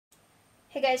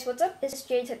Hey guys, what's up? This is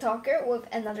Jay TikToker with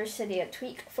another Cydia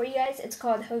tweak for you guys. It's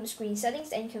called HomeScreen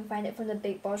Settings and you can find it from the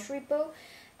bigboss repo.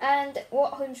 And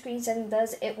what HomeScreen Setting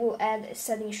does, it will add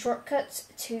setting shortcuts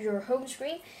to your home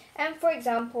screen. And for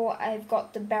example, I've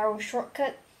got the barrel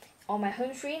shortcut on my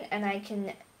home screen and I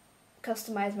can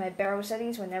customize my barrel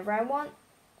settings whenever I want.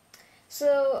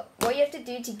 So what you have to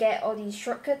do to get all these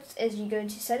shortcuts is you go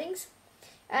into settings.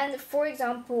 And for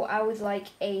example, I would like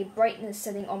a brightness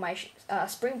setting on my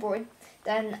SpringBoard.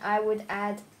 Then I would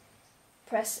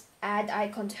press add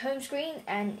icon to home screen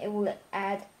and it will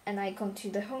add an icon to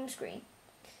the home screen.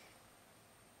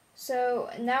 So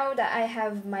now that I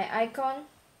have my icon,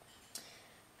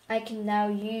 I can now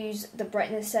use the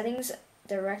brightness settings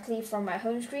directly from my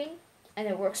home screen and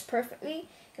it works perfectly.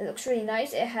 It looks really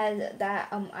nice. It has that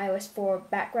iOS 4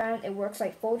 background. It works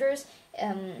like folders.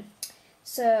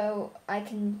 So I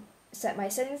can set my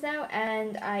settings now,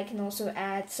 and I can also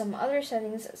add some other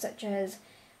settings such as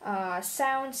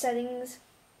sound settings.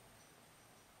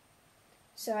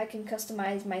 So I can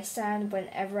customize my sound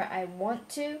whenever I want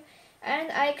to,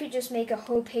 and I could just make a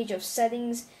whole page of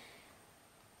settings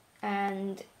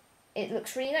and it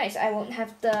looks really nice. I won't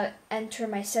have to enter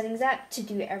my settings app to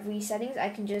do every settings. I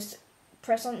can just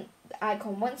press on the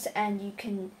icon once and you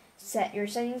can set your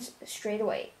settings straight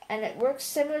away. And it works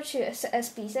similar to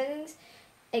SB settings,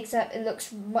 except it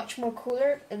looks much more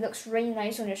cooler. It looks really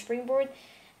nice on your SpringBoard,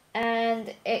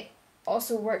 and it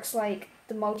also works like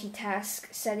the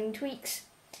multitask setting tweaks.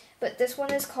 But this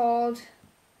one is called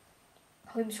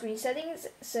HomeScreen Settings,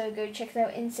 so go check it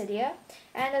out in Cydia.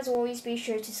 And as always, be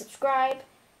sure to subscribe,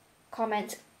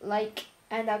 comment, like,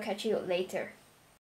 and I'll catch you later.